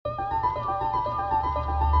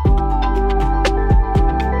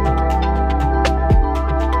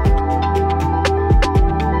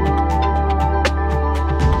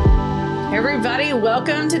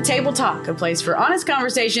Welcome to Table Talk, a place for honest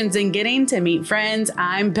conversations and getting to meet friends.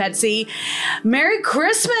 I'm Betsy. Merry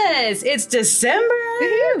Christmas! It's December.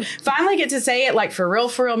 Woo-hoo. Finally get to say it like for real,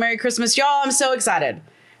 Merry Christmas. Y'all, I'm so excited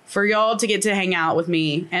for y'all to get to hang out with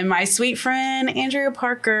me and my sweet friend, Andrea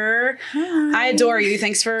Parker. Hi. I adore you.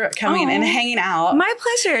 Thanks for coming and hanging out. My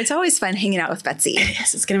pleasure. It's always fun hanging out with Betsy.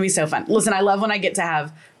 Yes, it's going to be so fun. Listen, I love when I get to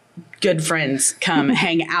have good friends come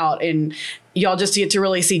hang out and y'all just get to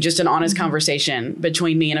really see just an honest conversation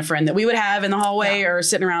between me and a friend that we would have in the hallway or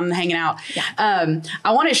sitting around and hanging out. Yeah.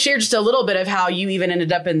 I want to share just a little bit of how you even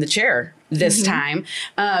ended up in the chair this time.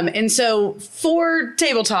 And so for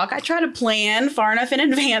Table Talk, I try to plan far enough in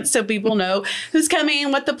advance so people know who's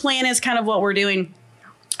coming, what the plan is, kind of what we're doing.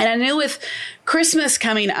 And I knew with Christmas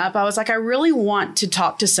coming up, I was like, I really want to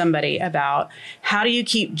talk to somebody about how do you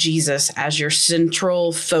keep Jesus as your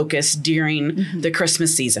central focus during the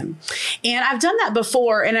Christmas season. And I've done that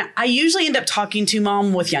before. And I usually end up talking to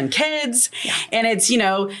mom with young kids. Yeah. And it's, you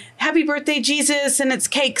know, happy birthday, Jesus. And it's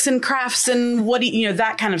cakes and crafts and what do you know,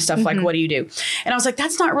 that kind of stuff. Like, what do you do? And I was like,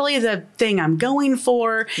 that's not really the thing I'm going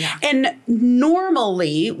for. Yeah. And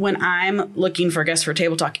normally when I'm looking for guests for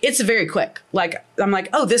Table Talk, it's very quick. Like, I'm like,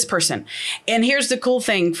 oh, this person. And here's the cool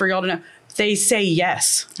thing for y'all to know. They say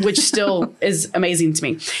yes, which still is amazing to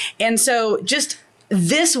me. And so just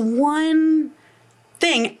this one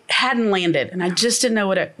thing hadn't landed and I just didn't know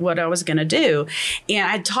what I was going to do. And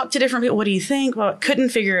I talked to different people. What do you think? Well, couldn't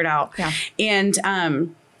figure it out. Yeah. And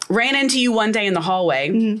ran into you one day in the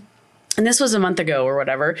hallway. And this was a month ago or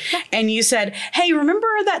whatever. And you said, hey, remember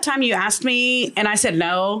that time you asked me? And I said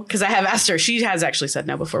no, because I have asked her. She has actually said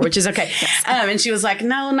no before, which is okay. Yes. And she was like,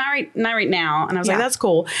 no, not right now. And I was like, that's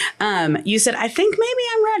cool. You said, I think maybe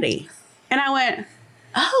I'm ready. And I went,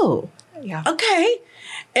 oh, yeah, okay.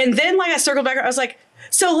 And then like I circled back. I was like,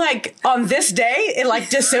 so like on this day in like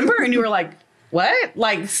December? And you were like, what?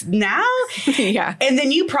 Like now? Yeah. And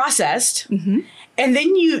then you processed. And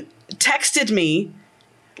then you texted me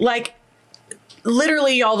like,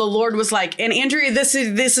 literally, y'all, the Lord was like, and Andrea, this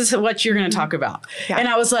is what you're going to talk about. Yeah. And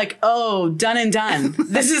I was like, oh, done and done.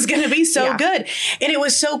 This is going to be so good. And it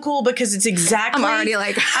was so cool because it's exactly. I'm already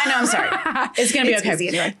like. I know, I'm sorry. It's going to be okay. Easy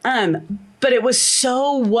anyway. But it was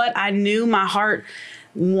so what I knew my heart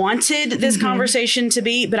wanted this conversation to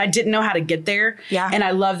be, but I didn't know how to get there. Yeah. And I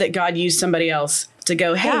love that God used somebody else to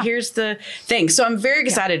go, hey, here's the thing. So I'm very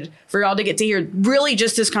excited for y'all to get to hear really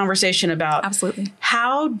just this conversation about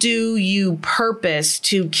how do you purpose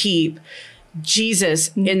to keep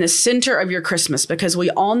Jesus in the center of your Christmas? Because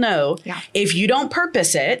we all know if you don't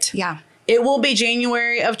purpose it, it will be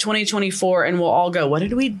January of 2024 and we'll all go, what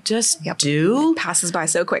did we just do? It passes by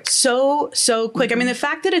so quick. So quick. I mean, the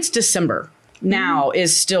fact that it's December now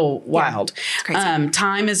is still wild.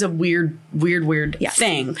 Time is a weird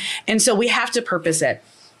thing. And so we have to purpose it.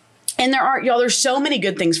 And there's so many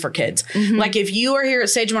good things for kids. Like if you are here at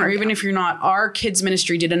Sagemont, or even if you're not, our kids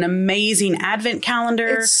ministry did an amazing Advent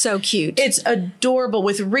calendar. It's so cute. It's adorable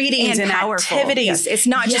with readings and activities. Yes. It's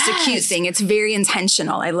not just a cute thing. It's very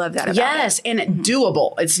intentional. I love that about it. And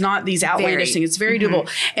doable. It's not these outlandish things. It's very doable.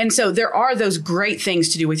 And so there are those great things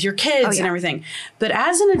to do with your kids and everything. But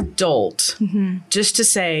as an adult, just to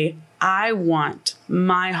say, I want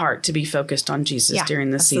my heart to be focused on Jesus during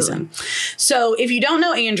this season. So if you don't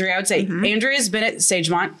know Andrea, I would say Andrea has been at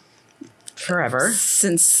Sagemont forever.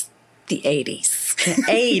 Since the 80s. The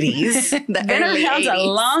 80s. Been around a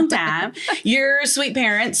long time. Your sweet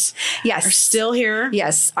parents are still here.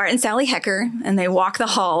 Yes. Art and Sally Hecker, and they walk the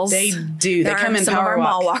halls. They do. They come in some power of our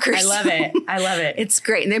mall walkers. I love it. I love it. It's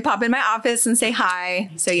great. And they pop in my office and say hi.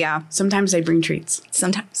 So yeah. Sometimes they bring treats.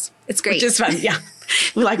 Sometimes. It's great. Which is fun. Yeah.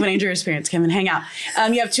 We like when Andrea's parents come and hang out.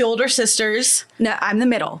 You have two older sisters. No, I'm the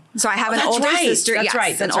middle. So I have an older sister. That's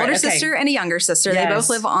right. An older sister and a younger sister. Yes. They both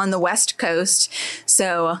live on the West Coast.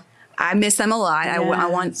 So I miss them a lot. Yes. I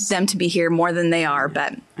want them to be here more than they are,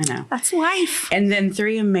 but I know. That's life. And then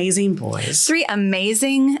three amazing boys. Three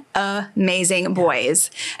amazing boys.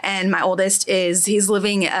 And my oldest he's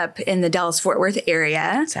living up in the Dallas-Fort Worth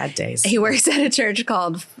area. Sad days. He works at a church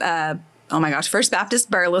called First Baptist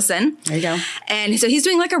Burleson. There you go. And so he's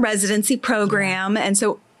doing like a residency program. And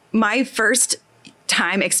so my first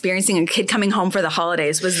time experiencing a kid coming home for the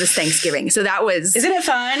holidays was this Thanksgiving. So that was... Isn't it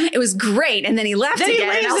fun? It was great. And then he left again.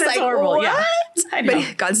 And I was like, horrible. what? Yeah. I know.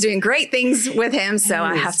 But God's doing great things with him, so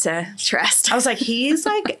I have to trust. I was like, he's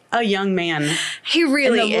like a young man. He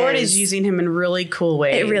really is. And the Lord is using him in really cool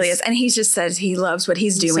ways. It really is. And he just says he loves what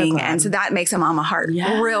he's doing. And so that makes a mama heart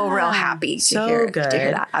real happy to hear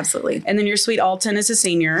that. Absolutely. And then your sweet Alton is a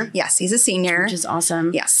senior. Yes, he's a senior. Which is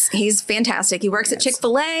awesome. Yes, he's fantastic. He works at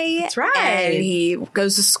Chick-fil-A. That's right. And he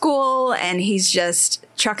goes to school and he's just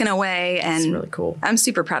trucking away. And it's really cool. I'm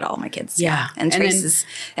super proud of all my kids. Yeah. And Trace is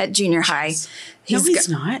at junior high. He's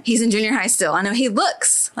not. He's in junior high still. I know he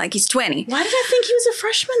looks like he's 20. Why did I think he was a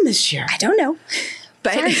freshman this year? I don't know.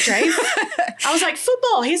 But sorry, Trace. I was like,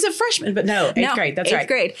 football, he's a freshman. But no, eighth grade. That's right. 8th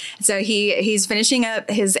grade. So he's finishing up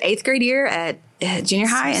his 8th grade year at junior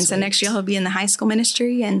high. And so next year he'll be in the high school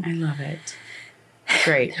ministry. And I love it.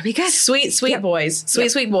 Great. It'll be good. Sweet boys.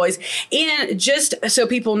 Sweet boys. And just so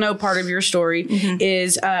people know, part of your story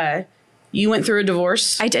is you went through a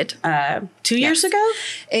divorce. I did. 2 years ago?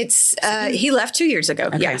 It's he left 2 years ago.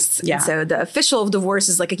 Okay. Yes. Yeah. And so the official divorce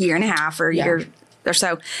is like a year and a half or a year or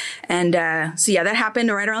so. And so that happened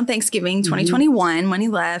right around Thanksgiving 2021 when he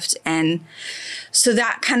left. And so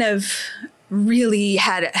that kind of really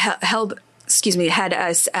had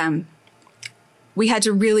us we had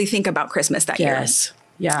to really think about Christmas that year. Yes.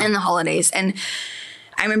 Yeah. And the holidays. And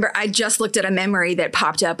I remember I just looked at a memory that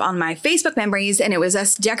popped up on my Facebook memories, and it was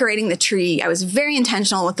us decorating the tree. I was very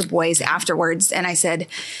intentional with the boys afterwards. And I said,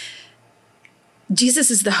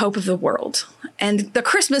 Jesus is the hope of the world. And the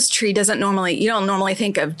Christmas tree you don't normally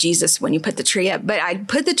think of Jesus when you put the tree up, but I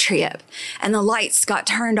put the tree up and the lights got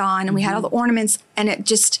turned on and we had all the ornaments, and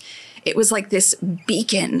it was like this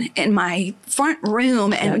beacon in my front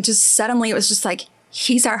room. And it was just like,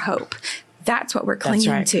 he's our hope. That's what we're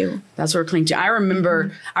clinging to. That's what we're clinging to. I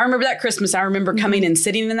remember that Christmas. I remember coming and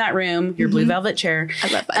sitting in that room, your blue velvet chair. I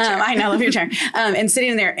love that chair. I know, I love your chair. And sitting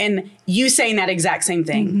in there and you saying that exact same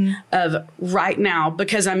thing of right now,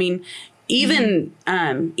 because I mean, even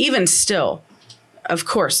still, of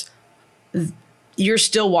course, you're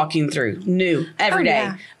still walking through new every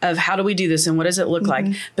day of how do we do this and what does it look like?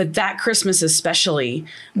 But that Christmas especially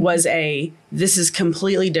was this is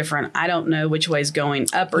completely different. I don't know which way is going,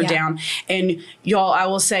 up or down. And y'all, I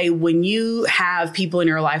will say, when you have people in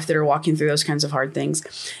your life that are walking through those kinds of hard things,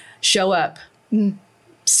 show up,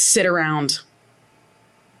 sit around,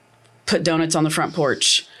 put donuts on the front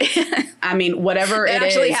porch. I mean, whatever it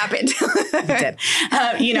actually happened. It did.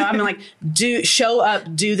 I mean, like, show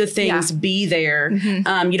up, do the things, be there. You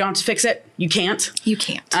don't have to fix it. You can't. You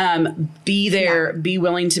can't. Be there, be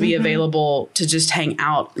willing to be available to just hang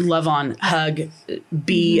out, love on, hug,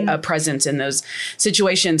 be a presence in those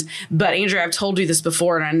situations. But Andrea, I've told you this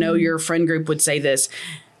before, and I know your friend group would say this.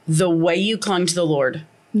 The way you clung to the Lord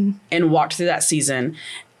and walked through that season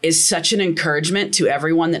is such an encouragement to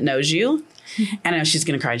everyone that knows you. I know she's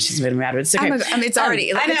going to cry. She's been mad, but it's okay. It's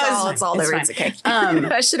already, I know, it's all over. It's okay.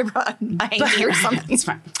 I should have brought a hanky or something. It's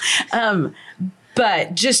fine.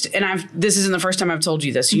 But this isn't the first time I've told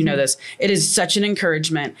you this. You know this. It is such an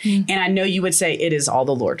encouragement. And I know you would say it is all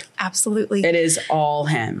the Lord. Absolutely. It is all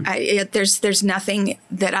him. There's nothing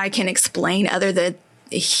that I can explain other than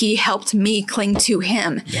he helped me cling to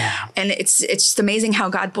him. Yeah. And it's just amazing how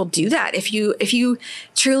God will do that. If you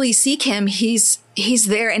truly seek him, he's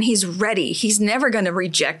there and he's ready. He's never going to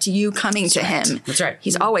reject you coming to him. That's right.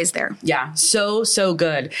 He's always there. Yeah. So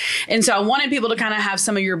good. And so I wanted people to kind of have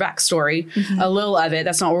some of your backstory, a little of it.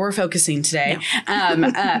 That's not where we're focusing today.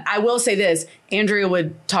 No. I will say this. Andrea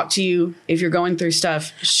would talk to you if you're going through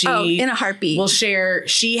stuff. She in a heartbeat will share.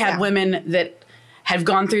 She had women that have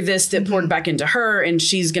gone through this that poured back into her, and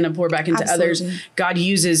she's going to pour back into others. God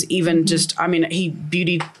uses even he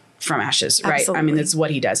beauty from ashes, right? Absolutely. I mean, that's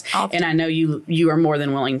what he does. And I know you are more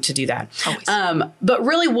than willing to do that. Always. But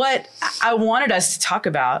really what I wanted us to talk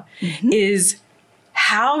about is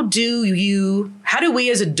how do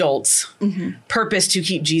we as adults purpose to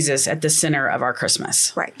keep Jesus at the center of our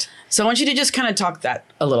Christmas? Right. So I want you to just kind of talk that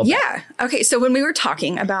a little bit. Yeah. Okay. So when we were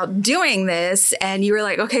talking about doing this and you were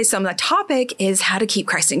like, okay, so the topic is how to keep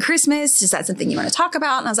Christ in Christmas. Is that something you want to talk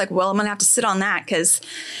about? And I was like, well, I'm going to have to sit on that because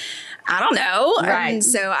I don't know. Right. And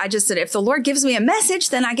so I just said, if the Lord gives me a message,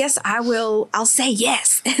 then I guess I'll say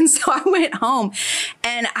yes. And so I went home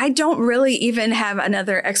and I don't really even have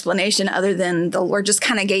another explanation other than the Lord just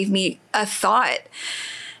kind of gave me a thought.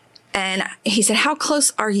 And he said, how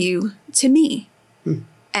close are you to me?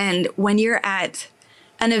 And when you're at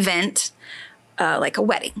an event, like a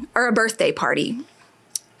wedding or a birthday party,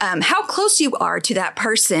 how close you are to that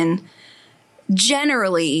person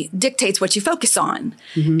generally dictates what you focus on.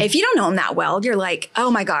 If you don't know them that well, you're like, oh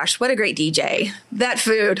my gosh, what a great DJ. That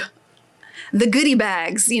food, the goodie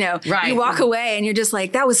bags, you know, Right. you walk away and you're just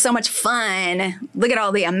like, that was so much fun. Look at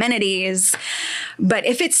all the amenities. But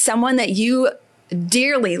if it's someone that you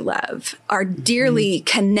dearly love, are dearly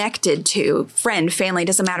connected to, friend, family,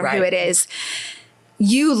 doesn't matter who Right. it is,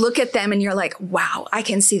 you look at them and you're like, wow, I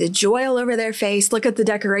can see the joy all over their face. Look at the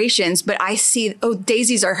decorations, but I see, oh,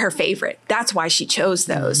 daisies are her favorite. That's why she chose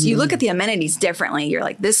those. You look at the amenities differently. You're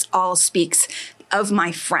like, this all speaks of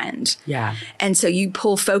my friend. Yeah. And so you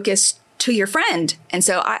pull focus to your friend. And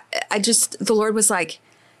so I just, the Lord was like,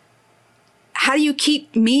 how do you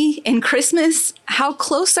keep me in Christmas? How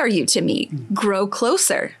close are you to me? Grow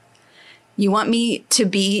closer. You want me to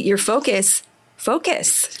be your focus?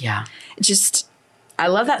 Focus. Yeah. Just, I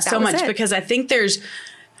love that so was much it. because I think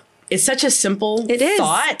it's such a simple It is.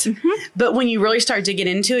 thought, but when you really start to get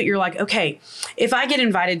into it, you're like, okay, if I get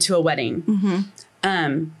invited to a wedding,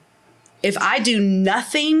 if I do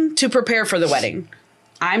nothing to prepare for the wedding,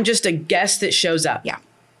 I'm just a guest that shows up. yeah.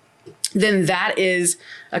 Then that is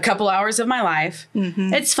a couple hours of my life.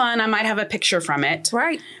 It's fun. I might have a picture from it.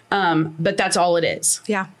 Right. But that's all it is.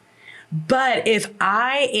 Yeah. But if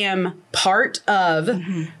I am part of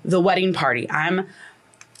the wedding party, I'm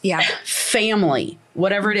Yeah. family,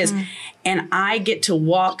 whatever it is, and I get to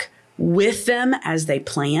walk with them as they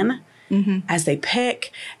plan, as they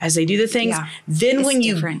pick, as they do the things, Yeah. then It's when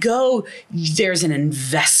you different. go, there's an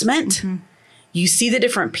investment. You see the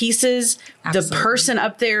different pieces. Absolutely. The person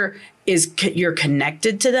up there you're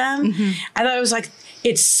connected to them. I thought it was like,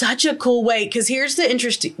 it's such a cool way. Because here's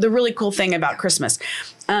the really cool thing about Christmas.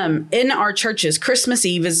 In our churches, Christmas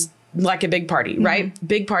Eve is like a big party, right?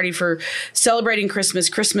 Big party for celebrating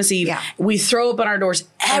Christmas Eve. Yeah. We throw up on our doors.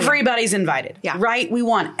 Everybody's invited, Yeah. right? We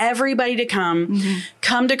want everybody to come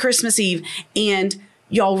to Christmas Eve. And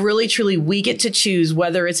y'all really, truly, we get to choose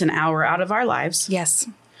whether it's an hour out of our lives Yes.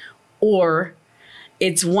 or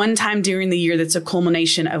it's one time during the year that's a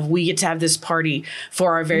culmination of we get to have this party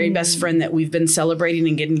for our very best friend that we've been celebrating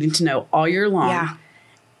and getting to know all year long. Yeah.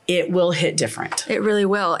 It will hit different. It really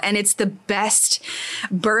will. And it's the best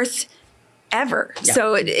birth ever. Yeah.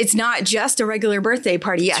 So it's not just a regular birthday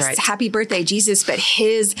party. Yes, right. happy birthday, Jesus, but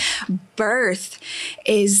his birth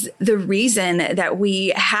is the reason that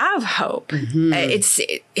we have hope.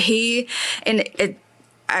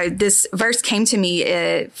 This verse came to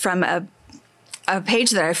me from a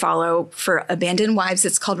page that I follow for abandoned wives.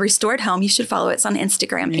 It's called Restored Home. You should follow it. It's on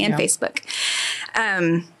Instagram and go. Facebook.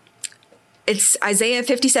 It's Isaiah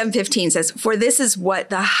 57:15 says, "For this is what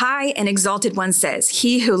the high and exalted one says,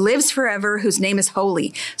 he who lives forever, whose name is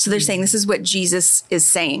holy." So they're saying this is what Jesus is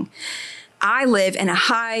saying. I live in a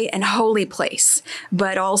high and holy place,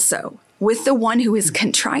 but also with the one who is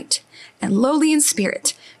contrite and lowly in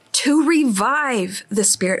spirit, to revive the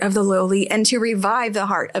spirit of the lowly and to revive the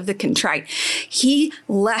heart of the contrite. He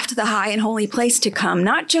left the high and holy place to come,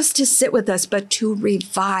 not just to sit with us, but to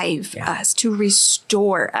revive us, to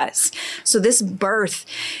restore us. So this birth,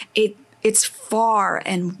 it's far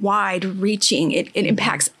and wide reaching. It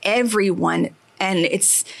impacts everyone. And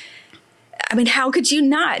how could you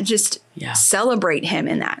not just celebrate him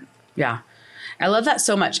in that? Yeah. I love that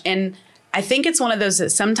so much. And I think it's one of those that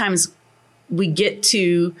sometimes we get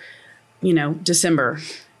to, December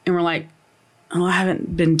and we're like, oh, I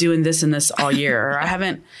haven't been doing this and this all year, or I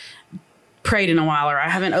haven't prayed in a while, or I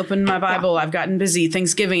haven't opened my Bible. I've gotten busy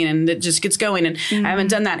Thanksgiving and it just gets going and I haven't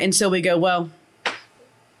done that. And so we go, well,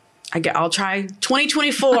 I'll try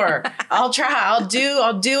 2024. I'll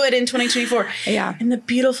do it in 2024. Yeah. And the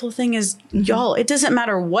beautiful thing is, y'all, it doesn't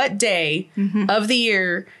matter what day of the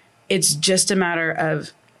year. It's just a matter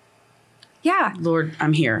of, Lord,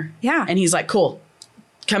 I'm here. Yeah. And he's like, cool,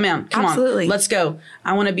 come Absolutely. on, let's go.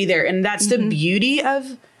 I want to be there. And that's the beauty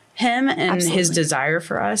of him and his desire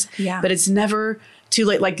for us. Yeah. But it's never too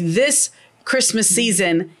late. Like this Christmas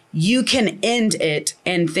season, you can end it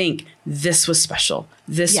and think this was special.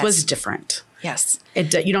 This was different. Yes. You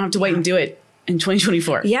don't have to wait and do it in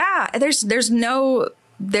 2024. Yeah. There's no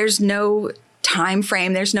time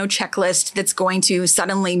frame. There's no checklist that's going to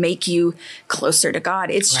suddenly make you closer to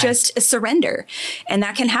God. It's just a surrender. And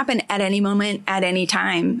that can happen at any moment, at any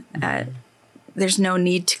time. There's no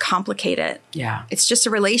need to complicate it. Yeah. It's just a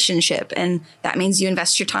relationship. And that means you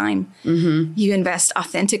invest your time. You invest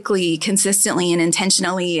authentically, consistently, and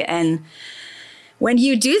intentionally. And when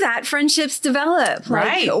you do that, friendships develop.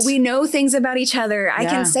 Right. Like, we know things about each other. I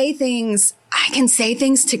can say things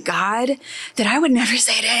to God that I would never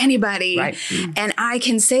say to anybody. Right. And I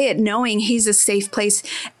can say it knowing he's a safe place.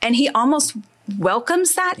 And he almost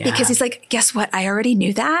welcomes that because he's like, guess what? I already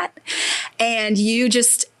knew that. And you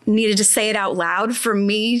just needed to say it out loud for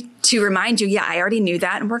me to remind you, I already knew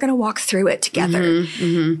that. And we're going to walk through it together.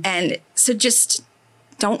 And So just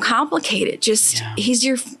don't complicate it. Just he's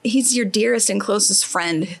your dearest and closest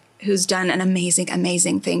friend who's done an amazing,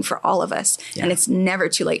 amazing thing for all of us. Yeah. And it's never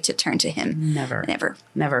too late to turn to him.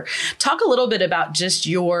 Never. Talk a little bit about just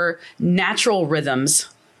your natural rhythms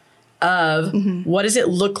of what does it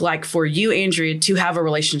look like for you, Andrea, to have a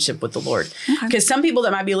relationship with the Lord? Because some people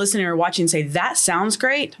that might be listening or watching say, that sounds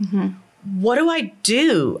great. What do I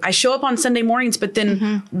do? I show up on Sunday mornings, but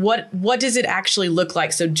then what does it actually look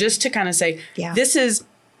like? So just to kind of say, this is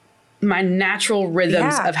my natural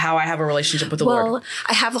rhythms of how I have a relationship with the Lord. Well,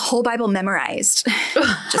 I have the whole Bible memorized.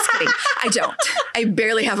 Just kidding. I don't. I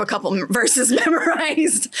barely have a couple verses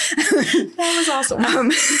memorized. That was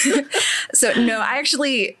awesome. So no,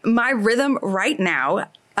 my rhythm right now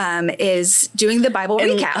is doing the Bible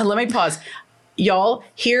recap. Let me pause. Y'all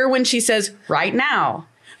hear when she says right now,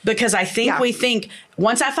 because I think we think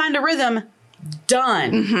once I find a rhythm,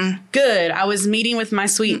 done. Good. I was meeting with my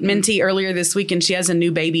sweet mentee earlier this week, and she has a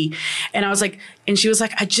new baby. And I was like, and she was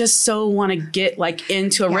like, I just so want to get like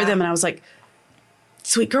into a rhythm. And I was like,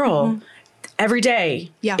 sweet girl, every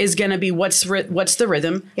day is going to be what's the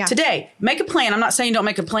rhythm today. Make a plan. I'm not saying don't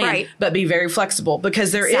make a plan, but be very flexible,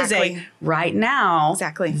 because there is a right now.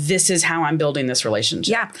 This is how I'm building this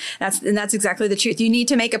relationship. Yeah, that's exactly the truth. You need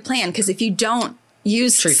to make a plan, because if you don't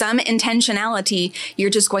use some intentionality,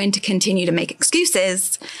 you're just going to continue to make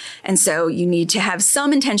excuses. And so you need to have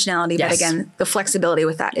some intentionality. But again, the flexibility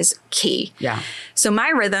with that is key. Yeah. So my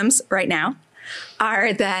rhythms right now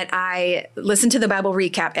are that I listen to the Bible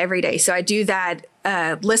recap every day. So I do that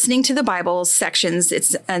listening to the Bible sections.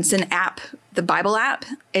 It's an app, the Bible app.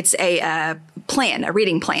 It's a plan, a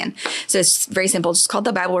reading plan. So it's very simple. It's called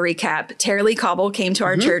the Bible recap. Tara Lee Cobble came to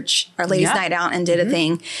our church, our ladies' night out, and did a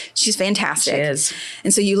thing. She's fantastic. She is.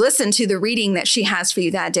 And so you listen to the reading that she has for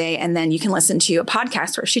you that day, and then you can listen to a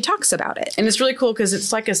podcast where she talks about it. And it's really cool because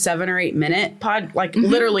it's like a 7 or 8 minute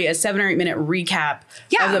literally a 7 or 8 minute recap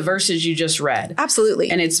of the verses you just read. Absolutely.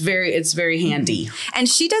 And it's very handy. And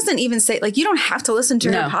she doesn't even say, you don't have to listen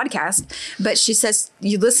to her podcast, but she says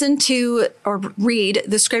you listen to or read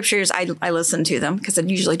the scriptures. I listen to them because I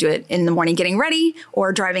usually do it in the morning getting ready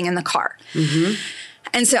or driving in the car.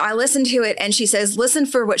 And so I listen to it, and she says, listen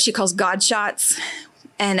for what she calls God shots.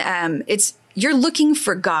 And you're looking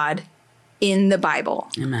for God in the Bible.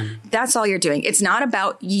 Amen. That's all you're doing. It's not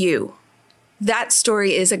about you. That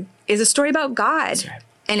story is a story about God. That's right.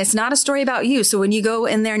 And it's not a story about you. So when you go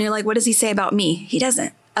in there and you're like, what does he say about me? He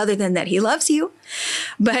doesn't, other than that he loves you.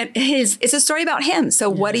 But it's a story about him. So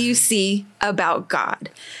what do you see about God?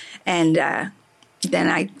 And then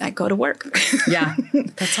I go to work. Yeah,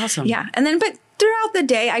 that's awesome. Yeah. And then, but throughout the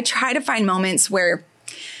day, I try to find moments where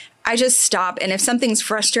I just stop. And if something's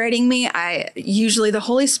frustrating me, usually the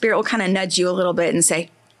Holy Spirit will kind of nudge you a little bit and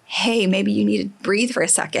say, hey, maybe you need to breathe for a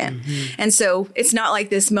second. And so it's not like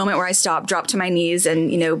this moment where I stop, drop to my knees,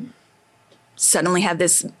 and, suddenly have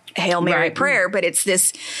this Hail Mary prayer, but it's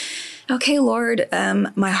this, okay, Lord,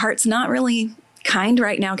 my heart's not really kind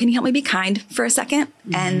right now. Can you help me be kind for a second?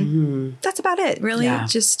 And that's about it, really.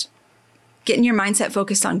 Just getting your mindset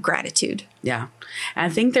focused on gratitude. Yeah.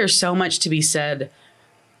 And I think there's so much to be said,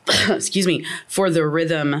 excuse me, for the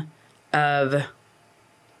rhythm of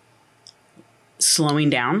slowing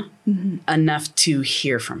down enough to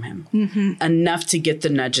hear from him, enough to get the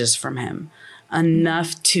nudges from him,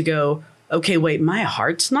 enough to go, okay, wait, my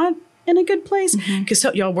heart's not in a good place. Because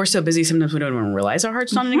y'all, we're so busy, sometimes we don't even realize our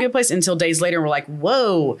heart's not in a good place until days later we're like,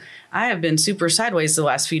 whoa, I have been super sideways the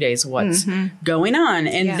last few days. What's going on?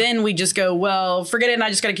 And then we just go, well, forget it, and I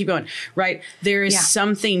just got to keep going, right? There is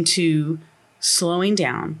something to slowing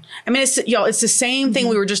down. I mean, it's the same thing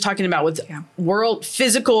we were just talking about with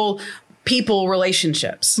physical people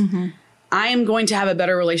relationships. I am going to have a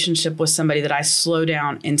better relationship with somebody that I slow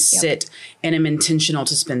down and sit and am intentional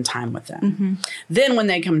to spend time with them. Then when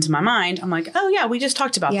they come to my mind, I'm like, oh yeah, we just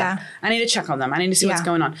talked about that. I need to check on them. I need to see what's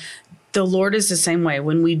going on. The Lord is the same way.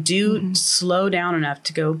 When we do slow down enough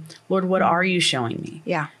to go, Lord, what are you showing me?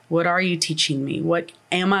 What are you teaching me? What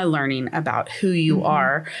am I learning about who you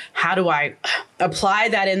are? How do I apply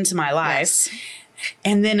that into my life?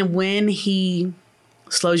 And then when he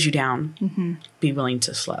slows you down, be willing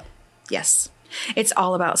to slow. Yes. It's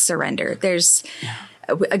all about surrender. There's,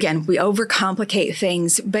 again, we overcomplicate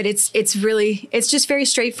things, but it's just very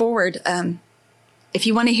straightforward. If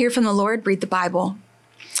you want to hear from the Lord, read the Bible.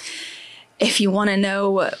 If you want to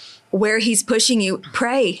know where he's pushing you,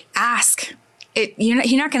 pray, ask.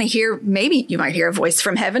 You're not going to hear, maybe you might hear a voice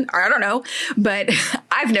from heaven, or I don't know, but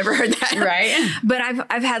I've never heard that. Right. But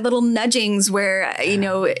I've had little nudgings where,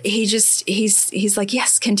 he's like,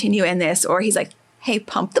 yes, continue in this. Or he's like, hey,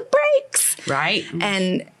 pump the brakes. Right.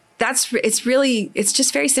 And it's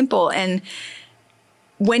just very simple. And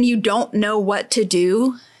when you don't know what to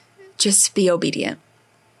do, just be obedient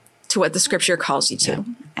to what the scripture calls you to. Yeah.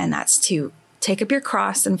 And that's to take up your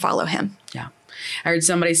cross and follow him. Yeah. I heard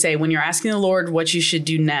somebody say, when you're asking the Lord what you should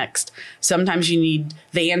do next, sometimes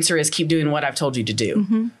the answer is keep doing what I've told you to do.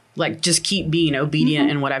 Mm-hmm. Like, just keep being obedient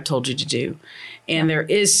in what I've told you to do. And there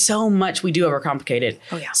is so much, we do overcomplicate it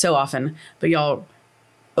so often. But y'all,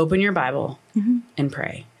 open your Bible and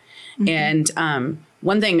pray. Mm-hmm. And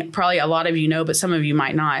one thing probably a lot of you know, but some of you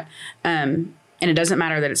might not, and it doesn't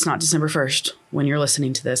matter that it's not December 1st when you're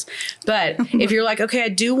listening to this. But if you're like, okay, I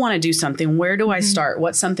do want to do something, where do I start?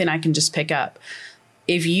 What's something I can just pick up?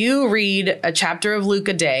 If you read a chapter of Luke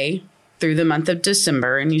a day through the month of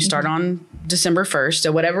December, and you start on December 1st,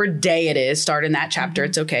 so whatever day it is, start in that chapter.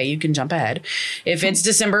 It's okay. You can jump ahead. If it's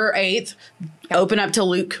December 8th, open up to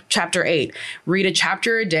Luke chapter 8. Read a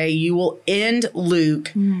chapter a day. You will end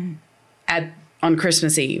Luke on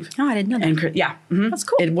Christmas Eve. Oh, I didn't know that. Yeah. That's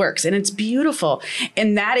cool. It works. And it's beautiful.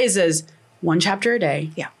 And that is as one chapter a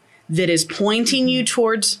day. Yeah. That is pointing you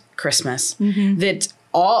towards Christmas. That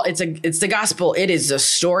it's the gospel. It is the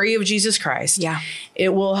story of Jesus Christ. Yeah. It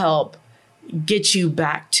will help get you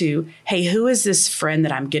back to, hey, who is this friend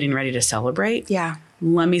that I'm getting ready to celebrate? Yeah.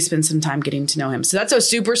 Let me spend some time getting to know him. So that's a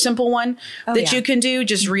super simple one that you can do.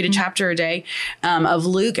 Just read a chapter a day of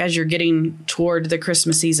Luke as you're getting toward the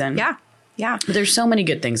Christmas season. Yeah. Yeah. But there's so many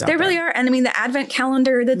good things out there. There really are. And I mean, the Advent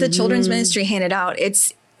calendar that the children's ministry handed out,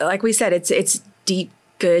 it's like we said, it's deep,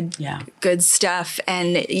 good stuff.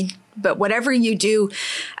 But whatever you do,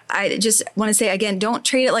 I just want to say again, don't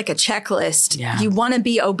treat it like a checklist. Yeah. You want to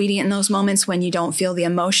be obedient in those moments when you don't feel the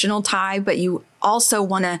emotional tie, but you also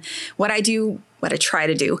want to, what I try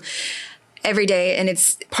to do every day, and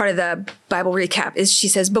it's part of the Bible recap, is she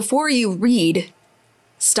says, before you read,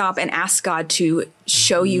 stop and ask God to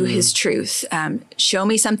show you his truth. Show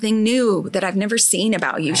me something new that I've never seen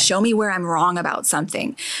about you. Right. Show me where I'm wrong about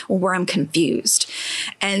something or where I'm confused.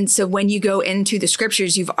 And so when you go into the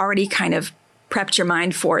scriptures, you've already kind of prepped your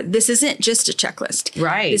mind for, this isn't just a checklist.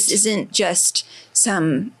 Right. This isn't just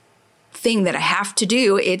some thing that I have to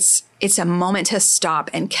do. It's a moment to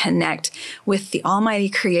stop and connect with the almighty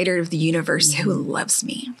creator of the universe who loves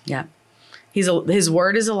me. Yeah. His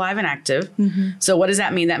word is alive and active. So what does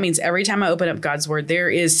that mean? That means every time I open up God's word, there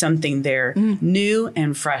is something there new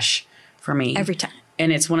and fresh for me. Every time.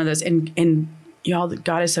 And it's one of those, and y'all,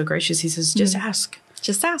 God is so gracious. He says, just ask.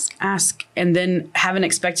 Just ask. Ask. And then have an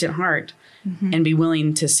expectant heart and be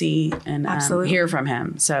willing to see and hear from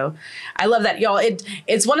him. So I love that, y'all.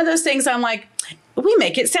 It's one of those things I'm like, we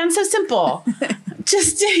make it sound so simple.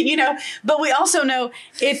 Just, but we also know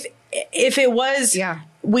if it was... Yeah.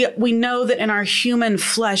 We know that in our human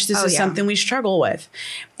flesh, this is something we struggle with.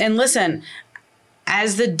 And listen,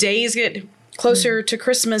 as the days get closer to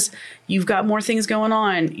Christmas, you've got more things going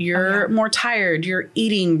on. You're more tired. You're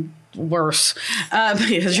eating worse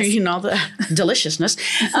because you're eating all the deliciousness.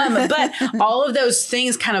 But all of those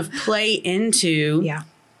things kind of play into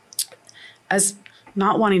us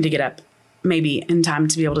not wanting to get up maybe in time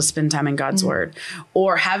to be able to spend time in God's word,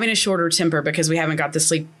 or having a shorter temper because we haven't got the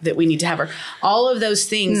sleep that we need to have, or all of those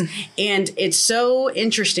things. And it's so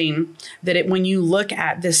interesting that when you look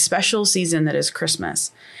at this special season that is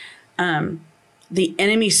Christmas, the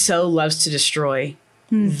enemy so loves to destroy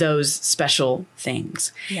those special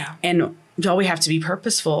things. Yeah. And y'all, we have to be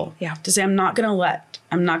purposeful to say, I'm not going to let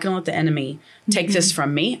the enemy take this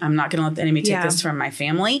from me. I'm not going to let the enemy take this from my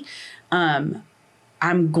family.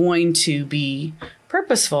 I'm going to be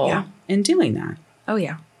purposeful in doing that. Oh,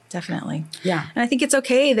 yeah, definitely. Yeah. And I think it's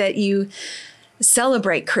okay that you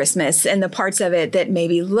celebrate Christmas and the parts of it that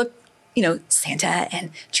maybe look, Santa and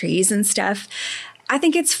trees and stuff. I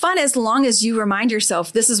think it's fun as long as you remind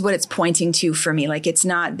yourself, this is what it's pointing to for me. Like, it's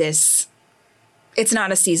not a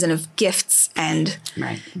season of gifts and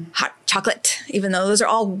hot chocolate, even though those are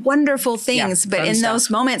all wonderful things. But in those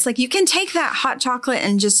moments, like, you can take that hot chocolate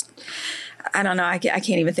and just... I don't know. I can't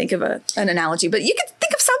even think of an analogy, but you can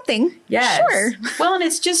think of something. Yes. Sure. Well, and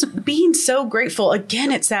it's just being so grateful.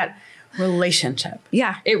 Again, it's that relationship.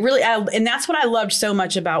 Yeah. It really, and that's what I loved so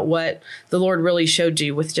much about what the Lord really showed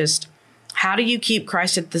you with just how do you keep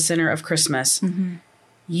Christ at the center of Christmas?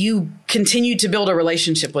 You continue to build a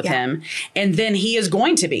relationship with him, and then he is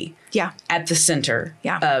going to be at the center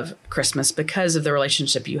of Christmas because of the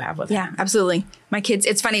relationship you have with him. Yeah, absolutely. My kids,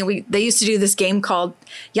 it's funny, they used to do this game called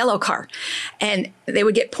Yellow Car, and they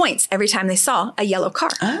would get points every time they saw a yellow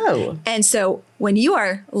car. Oh. And so when you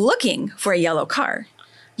are looking for a yellow car,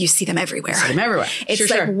 you see them everywhere. See them everywhere.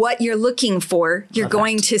 It's what you're looking for, you're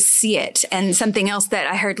going to see it. And something else that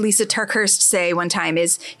I heard Lisa Turkhurst say one time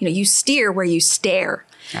is, you steer where you stare.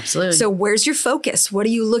 Absolutely. So where's your focus? What are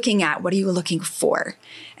you looking at? What are you looking for?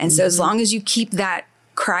 And so as long as you keep that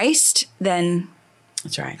Christ, then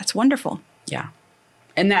that's right. That's wonderful. Yeah.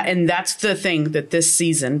 And that's the thing that this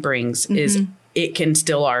season brings is it can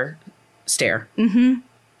still our stare. Mm-hmm.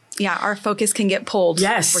 Yeah, our focus can get pulled.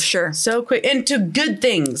 Yes. For sure. So quick. And to good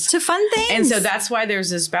things. To fun things. And so that's why there's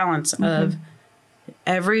this balance of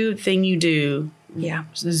everything you do. Yeah.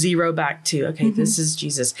 Zero back to, okay, this is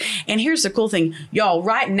Jesus. And here's the cool thing, y'all,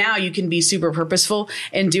 right now you can be super purposeful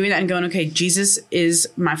in doing that and going, okay, Jesus is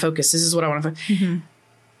my focus. This is what I want to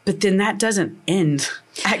But then that doesn't end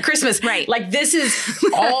at Christmas. Right. Like this is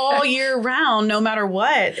all year round, no matter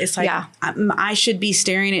what. It's like, I should be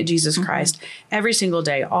staring at Jesus Christ every single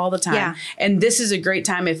day, all the time. Yeah. And this is a great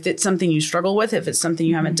time if it's something you struggle with, if it's something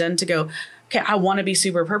you haven't done, to go, okay, I want to be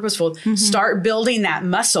super purposeful. Start building that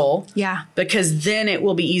muscle. Yeah. Because then it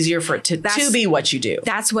will be easier for it to be what you do.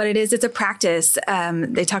 That's what it is. It's a practice.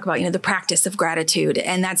 They talk about, the practice of gratitude.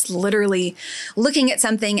 And that's literally looking at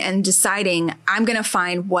something and deciding I'm going to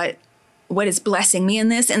find what is blessing me in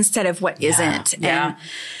this instead of what isn't. Yeah. And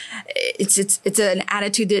it's an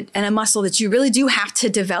attitude and a muscle that you really do have to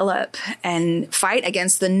develop and fight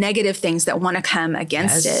against the negative things that want to come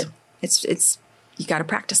against it. It's you got to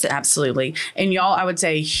practice it. Absolutely. And y'all, I would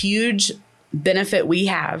say a huge benefit we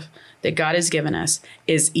have that God has given us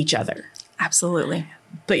is each other. Absolutely.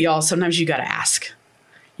 But y'all, sometimes you got to ask.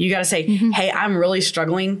 You got to say, hey, I'm really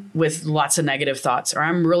struggling with lots of negative thoughts, or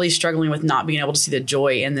I'm really struggling with not being able to see the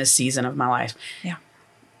joy in this season of my life. Yeah.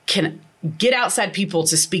 Can get outside people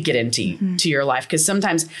to speak it into to your life. Because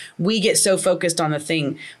sometimes we get so focused on the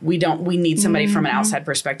thing, we need somebody from an outside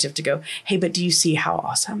perspective to go, hey, but do you see how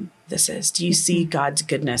awesome this is? Do you see God's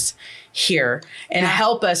goodness here? And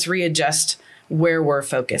help us readjust where we're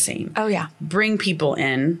focusing. Oh, yeah. Bring people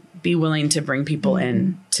in, be willing to bring people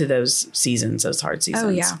in to those seasons, those hard seasons. Oh,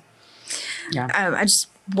 yeah. Yeah. I just,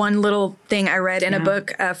 one little thing I read in a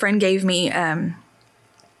book a friend gave me,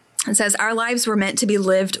 it says, our lives were meant to be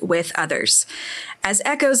lived with others. As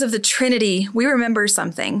echoes of the Trinity, we remember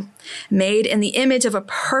something. Made in the image of a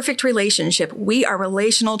perfect relationship, we are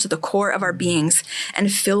relational to the core of our beings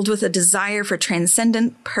and filled with a desire for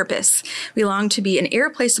transcendent purpose. We long to be an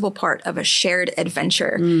irreplaceable part of a shared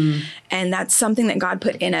adventure. And that's something that God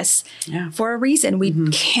put in us for a reason.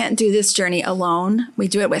 We can't do this journey alone. We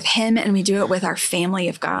do it with Him and we do it with our family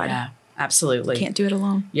of God. Yeah, absolutely. Can't do it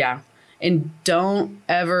alone. Yeah. And don't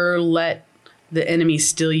ever let the enemy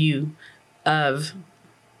steal you of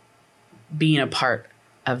being a part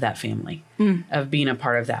of that family, of being a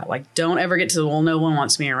part of that. Like, don't ever get to, well, no one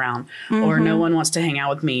wants me around, or no one wants to hang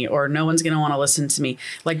out with me, or no one's going to want to listen to me.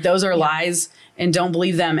 Like, those are lies, and don't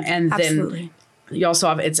believe them. And then you also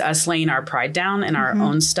have, it's us laying our pride down and our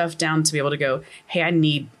own stuff down to be able to go, hey, I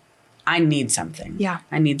need something. Yeah.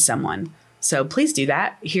 I need someone. So please do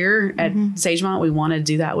that. Here at Sagemont, we want to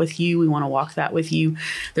do that with you. We want to walk that with you.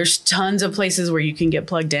 There's tons of places where you can get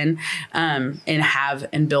plugged in and have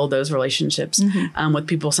and build those relationships with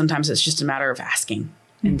people. Sometimes it's just a matter of asking.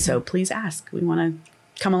 And so please ask. We want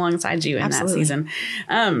to come alongside you in that season.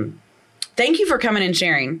 Thank you for coming and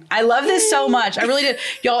sharing. I love this so much. I really do.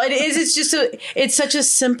 Y'all, it's such a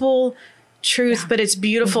simple truth, but it's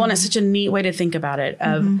beautiful and it's such a neat way to think about it.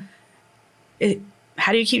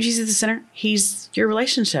 How do you keep Jesus at the center? He's your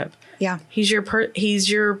relationship. Yeah. He's your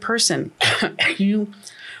person. You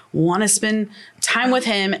want to spend time with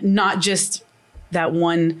him, not just that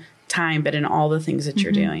one time, but in all the things that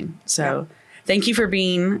you're doing. So thank you for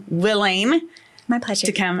being willing. My pleasure.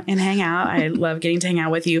 To come and hang out. I love getting to hang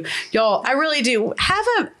out with you. Y'all, I really do. Have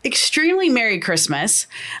an extremely Merry Christmas.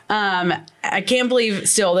 I can't believe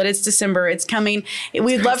still that it's December. It's coming.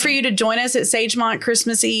 We'd love for you to join us at Sagemont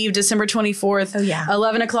Christmas Eve, December 24th. Oh, yeah.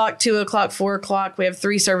 11 o'clock, 2 o'clock, 4 o'clock. We have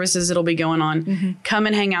 3 services that'll be going on. Come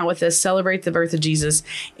and hang out with us. Celebrate the birth of Jesus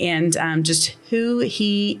and just who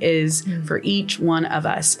he is for each one of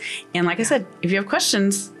us. And like I said, if you have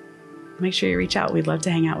questions, make sure you reach out. We'd love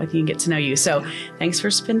to hang out with you and get to know you. So thanks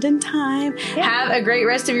for spending time. Have a great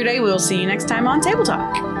rest of your day. We'll see you next time on Table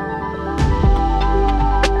Talk.